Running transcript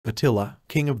Attila,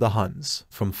 king of the Huns,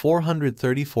 from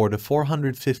 434 to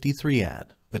 453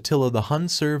 AD. Attila the Hun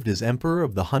served as emperor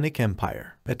of the Hunnic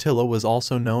Empire. Attila was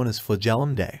also known as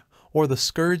Flagellum Dei, or the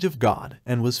Scourge of God,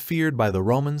 and was feared by the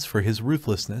Romans for his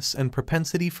ruthlessness and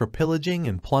propensity for pillaging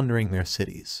and plundering their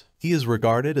cities. He is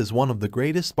regarded as one of the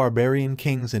greatest barbarian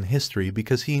kings in history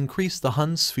because he increased the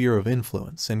Huns' sphere of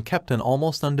influence and kept an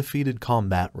almost undefeated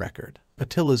combat record.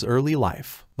 Attila's early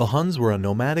life. The Huns were a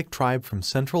nomadic tribe from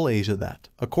Central Asia that,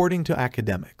 according to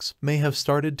academics, may have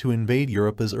started to invade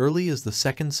Europe as early as the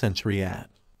 2nd century AD.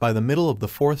 By the middle of the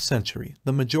 4th century,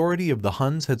 the majority of the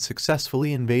Huns had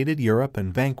successfully invaded Europe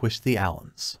and vanquished the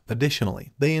Alans.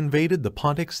 Additionally, they invaded the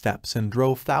Pontic steppes and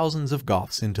drove thousands of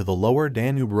Goths into the lower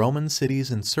Danube Roman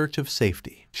cities in search of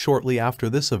safety. Shortly after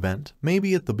this event,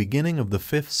 maybe at the beginning of the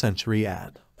 5th century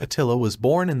AD, Attila was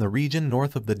born in the region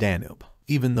north of the Danube.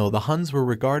 Even though the Huns were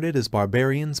regarded as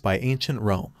barbarians by ancient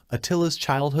Rome, Attila's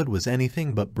childhood was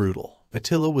anything but brutal.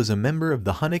 Attila was a member of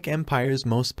the Hunnic Empire's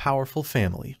most powerful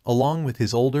family, along with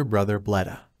his older brother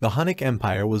Bleda. The Hunnic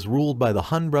Empire was ruled by the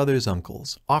Hun brothers'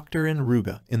 uncles, Octor and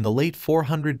Ruga, in the late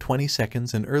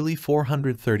 422 and early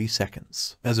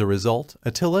 432. As a result,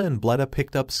 Attila and Bleda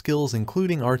picked up skills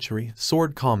including archery,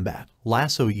 sword combat,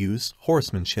 lasso use,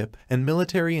 horsemanship, and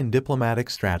military and diplomatic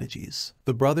strategies.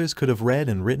 The brothers could have read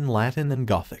and written Latin and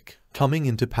Gothic. Coming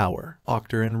into power,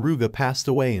 Octor and Ruga passed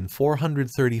away in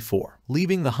 434,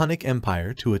 leaving the Hunnic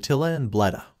Empire to Attila and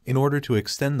Bleda. In order to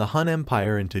extend the Hun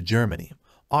Empire into Germany,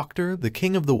 Octor, the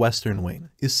king of the Western Wing,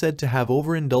 is said to have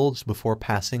overindulged before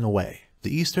passing away.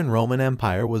 The Eastern Roman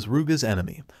Empire was Ruga's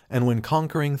enemy, and when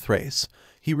conquering Thrace,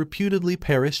 he reputedly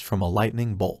perished from a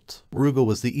lightning bolt. Ruga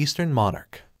was the Eastern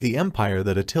monarch. The empire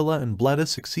that Attila and Bleda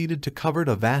succeeded to covered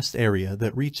a vast area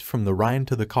that reached from the Rhine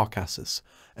to the Caucasus,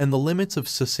 and the limits of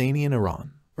Sasanian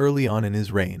Iran. Early on in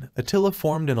his reign, Attila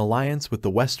formed an alliance with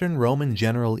the Western Roman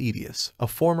general Aetius, a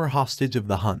former hostage of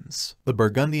the Huns. The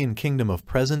Burgundian kingdom of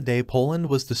present-day Poland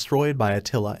was destroyed by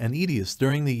Attila and Aetius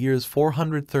during the years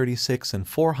 436 and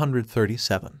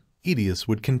 437. Aetius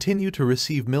would continue to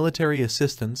receive military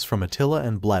assistance from Attila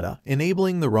and Bleda,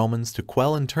 enabling the Romans to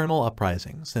quell internal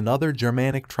uprisings and other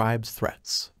Germanic tribes'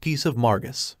 threats. Peace of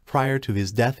Margus. Prior to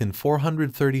his death in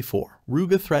 434,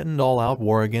 Ruga threatened all-out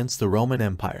war against the Roman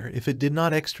Empire if it did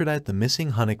not extradite the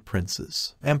missing Hunnic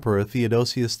princes. Emperor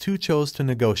Theodosius II chose to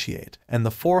negotiate, and the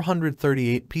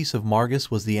 438 Peace of Margus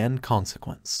was the end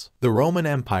consequence. The Roman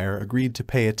Empire agreed to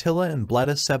pay Attila and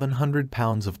Bleda 700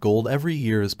 pounds of gold every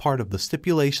year as part of the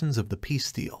stipulations of the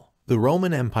peace deal. The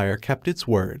Roman Empire kept its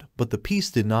word, but the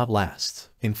peace did not last.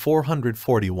 In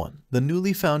 441, the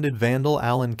newly founded Vandal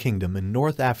Alan kingdom in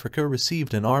North Africa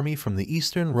received an army from the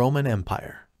Eastern Roman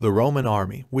Empire. The Roman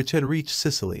army, which had reached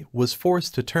Sicily, was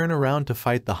forced to turn around to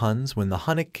fight the Huns when the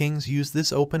Hunnic kings used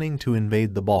this opening to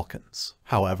invade the Balkans.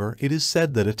 However, it is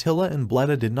said that Attila and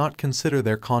Bleda did not consider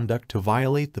their conduct to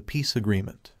violate the peace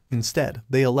agreement. Instead,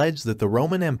 they alleged that the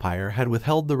Roman Empire had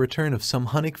withheld the return of some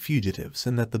Hunnic fugitives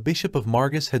and that the Bishop of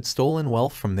Margus had stolen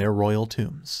wealth from their royal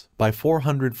tombs. By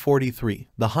 443,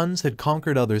 the Huns had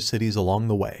conquered other cities along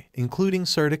the way, including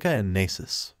Serdica and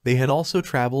Naissus. They had also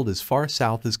traveled as far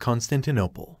south as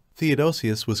Constantinople.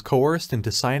 Theodosius was coerced into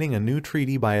signing a new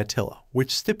treaty by Attila,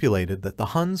 which stipulated that the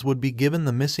Huns would be given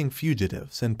the missing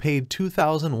fugitives and paid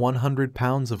 2,100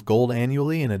 pounds of gold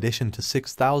annually in addition to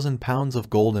 6,000 pounds of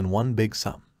gold in one big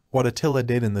sum. What Attila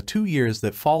did in the 2 years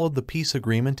that followed the peace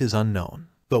agreement is unknown.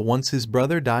 But once his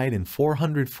brother died in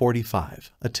 445,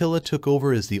 Attila took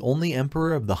over as the only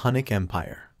emperor of the Hunnic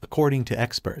Empire. According to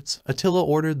experts, Attila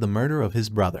ordered the murder of his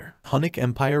brother. Hunnic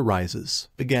Empire rises.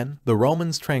 Again, the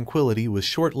Romans' tranquility was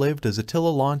short-lived as Attila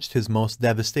launched his most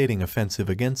devastating offensive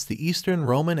against the Eastern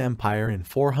Roman Empire in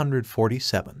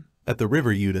 447. At the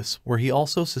river Eutis, where he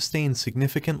also sustained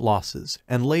significant losses,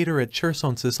 and later at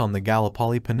Chersonesus on the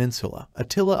Gallipoli Peninsula,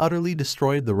 Attila utterly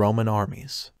destroyed the Roman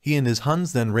armies. He and his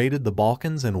Huns then raided the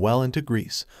Balkans and well into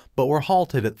Greece, but were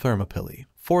halted at Thermopylae,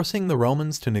 forcing the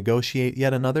Romans to negotiate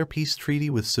yet another peace treaty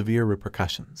with severe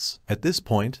repercussions. At this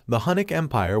point, the Hunnic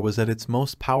Empire was at its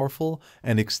most powerful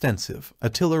and extensive.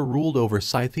 Attila ruled over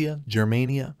Scythia,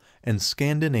 Germania, and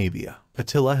Scandinavia.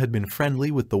 Attila had been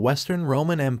friendly with the Western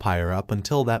Roman Empire up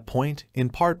until that point, in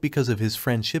part because of his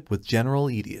friendship with General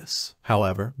Aetius.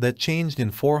 However, that changed in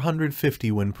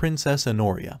 450 when Princess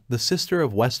Honoria, the sister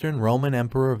of Western Roman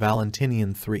Emperor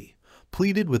Valentinian III,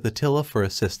 pleaded with Attila for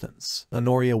assistance.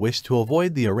 Honoria wished to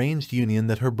avoid the arranged union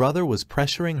that her brother was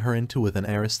pressuring her into with an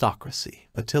aristocracy.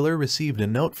 Attila received a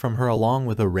note from her along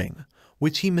with a ring,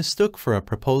 which he mistook for a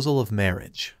proposal of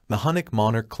marriage. The Hunnic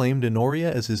monarch claimed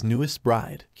Honoria as his newest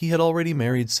bride. He had already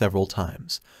married several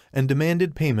times, and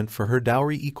demanded payment for her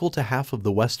dowry equal to half of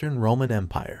the Western Roman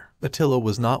Empire. Attila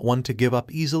was not one to give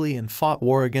up easily and fought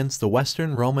war against the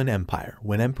Western Roman Empire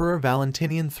when Emperor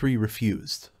Valentinian III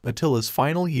refused. Attila's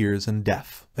final years and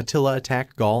death. Attila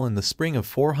attacked Gaul in the spring of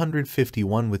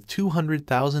 451 with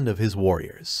 200,000 of his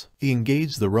warriors. He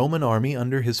engaged the Roman army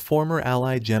under his former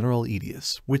ally General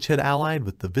Aetius, which had allied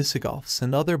with the Visigoths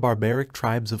and other barbaric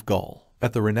tribes of Gaul.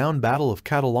 At the renowned Battle of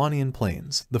Catalaunian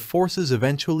Plains, the forces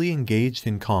eventually engaged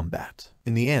in combat.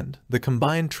 In the end, the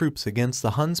combined troops against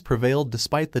the Huns prevailed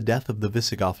despite the death of the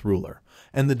Visigoth ruler,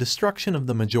 and the destruction of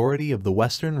the majority of the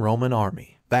Western Roman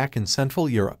army. Back in Central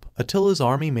Europe, Attila's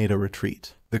army made a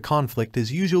retreat. The conflict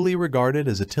is usually regarded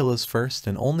as Attila's first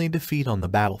and only defeat on the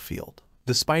battlefield.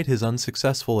 Despite his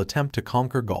unsuccessful attempt to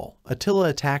conquer Gaul, Attila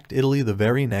attacked Italy the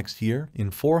very next year, in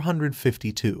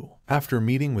 452. After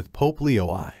meeting with Pope Leo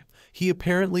I, he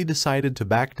apparently decided to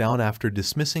back down after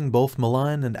dismissing both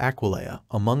Milan and Aquileia,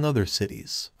 among other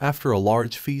cities. After a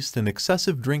large feast and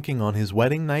excessive drinking on his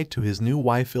wedding night to his new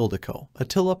wife Ildiko,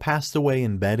 Attila passed away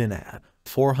in bed in AD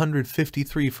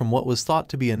 453 from what was thought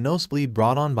to be a nosebleed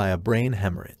brought on by a brain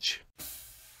hemorrhage.